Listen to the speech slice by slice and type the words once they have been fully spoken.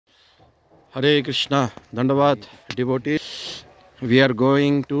Hare Krishna, Dandavat, devotees. We are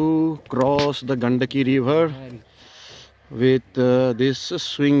going to cross the Gandaki river with this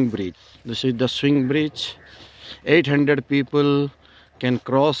swing bridge. This is the swing bridge. 800 people can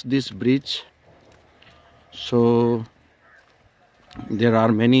cross this bridge. So there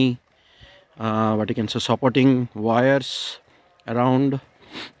are many what you can say supporting wires around,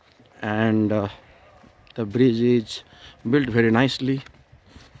 and the bridge is built very nicely.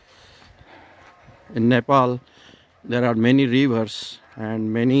 In Nepal there are many rivers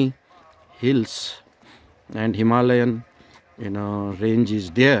and many hills, and Himalayan range is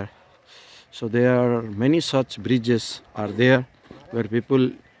there. So there are many such bridges are there where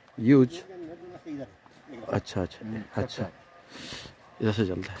people use. अच्छा इधर से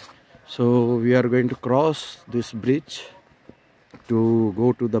चलता है. So we are going to cross this bridge to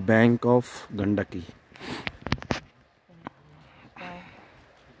go to the bank of Gandaki.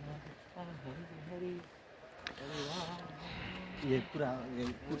 ये पूरा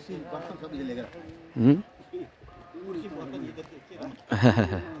कुर्सी बर्तन सब ये लेकर कुर्सी बर्तन ये देखिए.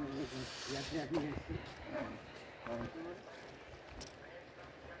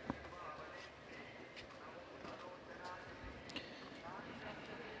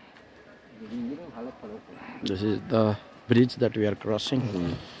 This is the bridge that we are crossing.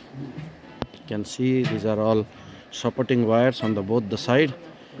 You can see these are all supporting wires on both the side,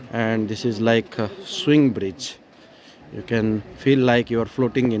 and this is like a swing bridge. You can feel like you are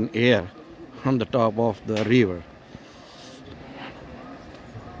floating in air on the top of the river.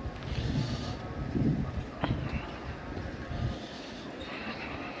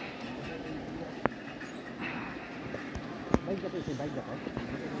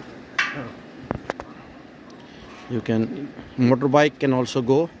 You can motorbike can also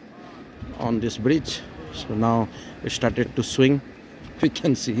go on this bridge. So now it started to swing. We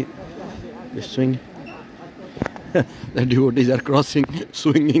can see the swing. The devotees are crossing,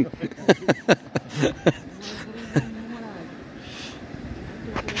 swinging.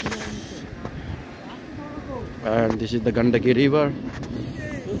 And this is the Gandaki river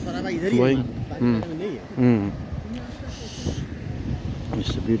flowing.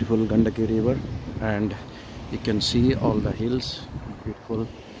 It's a beautiful Gandaki river, and you can see all the hills. Beautiful.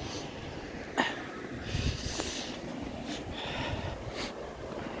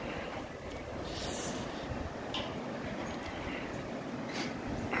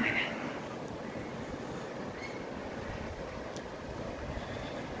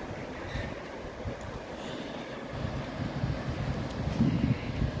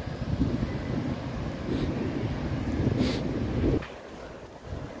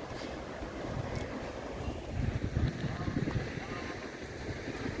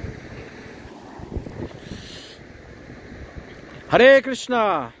 Hare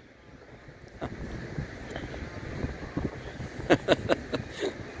Krishna.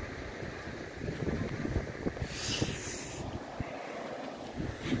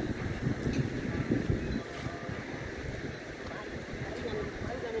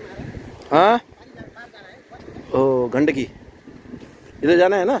 हाँ ओ गंडकी इधर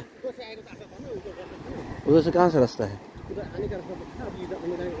जाना है ना. उधर से कहाँ से रास्ता है?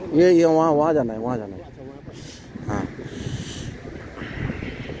 ये वहाँ जाना है, वहाँ जाना है. हाँ.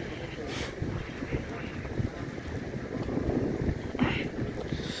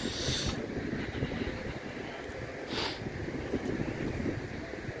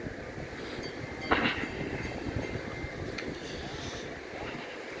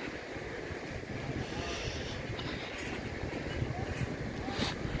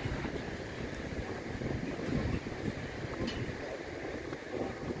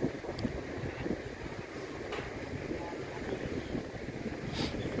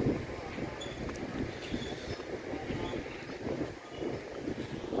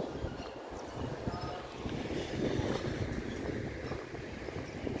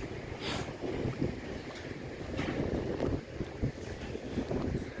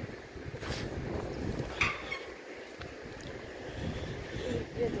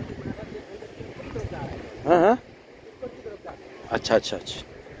 हाँ अच्छा.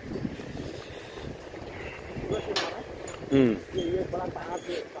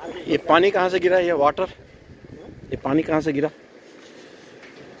 ये पानी कहाँ से गिरा? ये वाटर, ये पानी कहाँ से गिरा?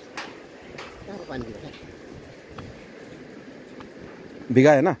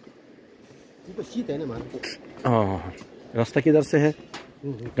 भीगा है ना? ये तो शीत है ना मार. हाँ. रास्ता किधर से है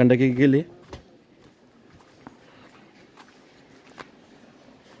गंडकी के लिए?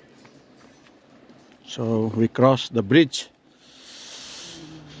 So we crossed the bridge.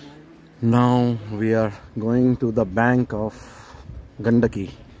 Now we are going to the bank of Gandaki.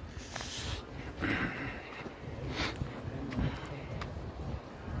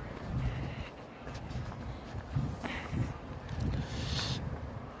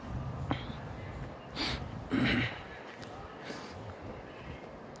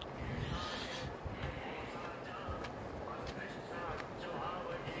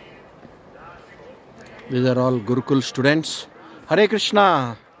 These are all Gurukul students. Hare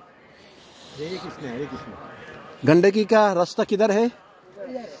Krishna. हरे कृष्ण हरे कृष्ण। गंडकी का रास्ता किधर है?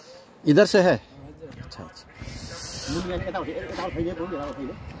 इधर से है। अच्छा अच्छा।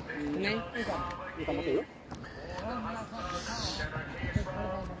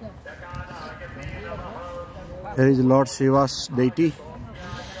 Here is Lord Shiva's deity.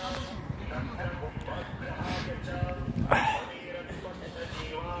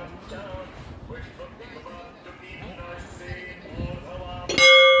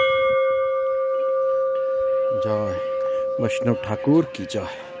 जय वैष्णव ठाकुर की जय।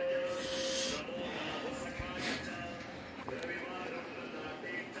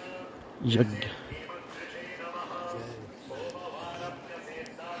 यज्ञ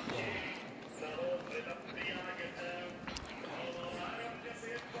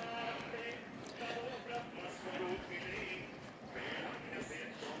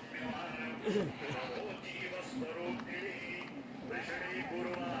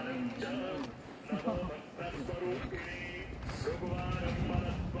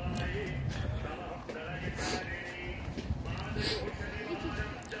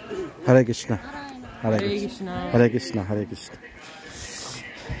Hare Krishna. Hare Krishna. Hare Krishna. Hare Krishna.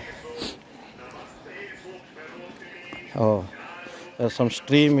 Oh, some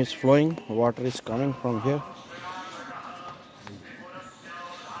stream is flowing. Water is coming from here.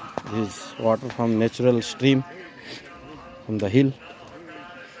 This is water from natural stream from the hill.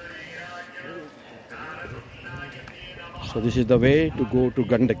 So this is the way to go to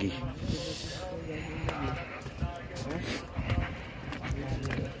Gandaki.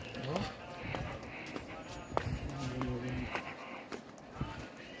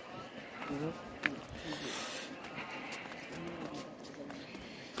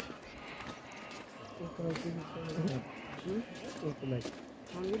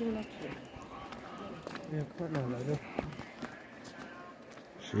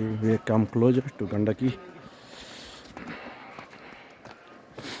 See, we come closer to Gandaki.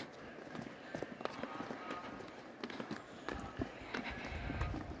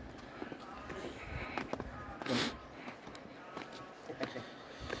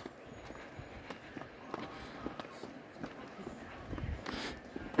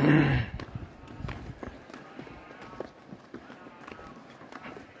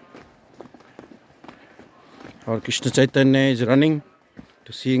 Or Krishna Chaitanya is running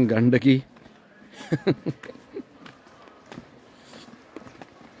to seeing Gandaki.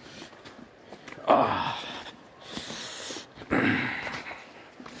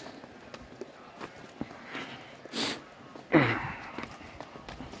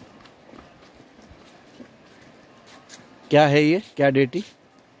 क्या है ये? क्या deity?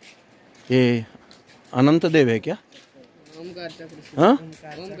 ये अनंत देव है क्या? हाँ?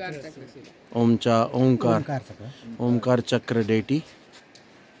 ओमकार चक्र deity.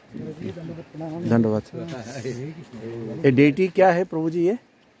 धन्यवाद। ये डेटी क्या है प्रभु जी? ये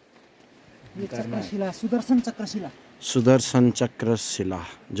चक्रशिला, सुदर्शन चक्रशिला। सुदर्शन चक्र शिला।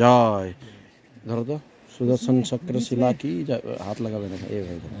 जय। धर दो। सुदर्शन चक्र शिला की हाथ लगा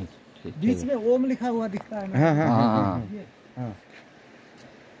मैंने। बीच में ओम लिखा हुआ दिखता है। हाँ हाँ हाँ हाँ।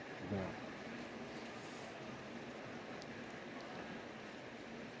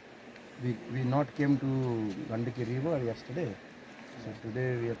 We not came to Gandaki river yesterday, so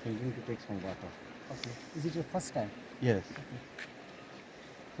today we are thinking to take some water. Okay. Is it your first time? Yes. Okay.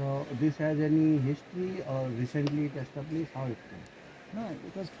 So this has any history or recently it established? How it came? No,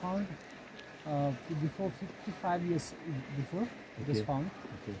 it was found before 55 years before. It was found.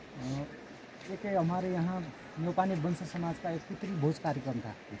 Okay. एक हमारे यहाँ न्योपानी वंश समाज का एक पितृ भोज कार्यक्रम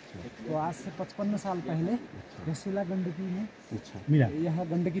था। तो आज से 55 साल पहले शिला गंडकी में मिला। यहाँ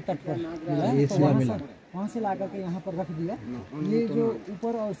गंडकी तट पर मिला, तो वहाँ से ला करके यहाँ पर रख दिया। ये जो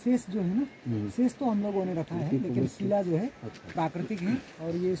ऊपर और शेष जो है ना, शेष तो हम लोगों ने रखा है, लेकिन शिला जो है प्राकृतिक है।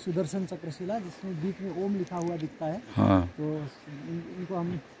 और ये सुदर्शन चक्र शिला जिसमें बीच में ओम लिखा हुआ दिखता है। हाँ। तो इनको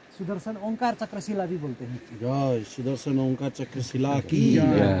हम सुदर्शन ओंकार चक्र शिला भी बोलते हैं। जय सुदर्शन ओंकार चक्र शिला की।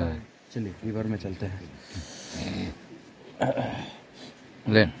 चलिए रिवर में चलते हैं।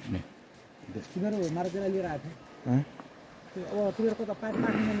 ले इधर मार जरा ले रहा था। तो इधर को तो पैर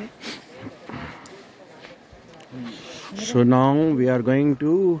काटने में। So now we are going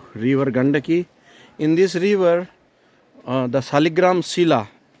to river Gandaki. In this river, the Saligram Sila,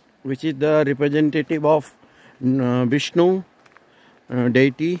 which is the representative of Vishnu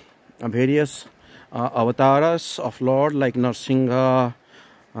deity, various avatars of Lord like Narsingha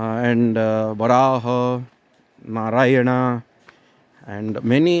and Varaha, Narayana, and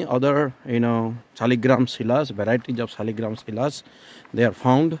many other Saligram Silas, varieties of Saligram Silas, they are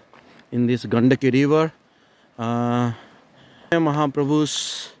found in this Gandaki river.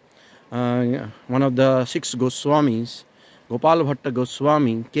 Mahaprabhu's one of the 6 Goswamis, Gopal Bhatta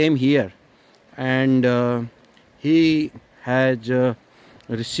Goswami, came here, and he has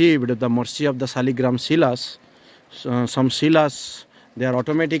received the mercy of the Saligram Silas. So, some Silas, they are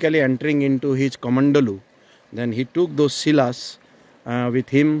automatically entering into his Kamandalu. Then he took those Silas with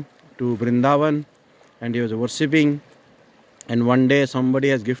him to Vrindavan, and he was worshipping. And one day somebody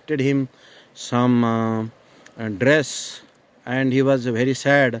has gifted him some dress, and he was very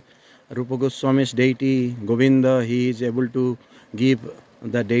sad. Rupa Goswami's deity Govinda, he is able to give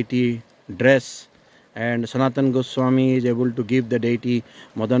the deity dress, and Sanatan Goswami is able to give the deity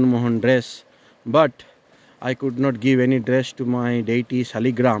Madan Mohan dress. But I could not give any dress to my deity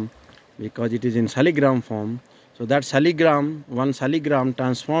Saligram, because it is in Saligram form. So that Saligram, one Saligram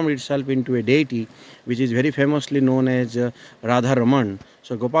transformed itself into a deity which is very famously known as Radha Raman.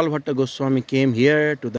 So Gopal Bhatta Goswami came here to the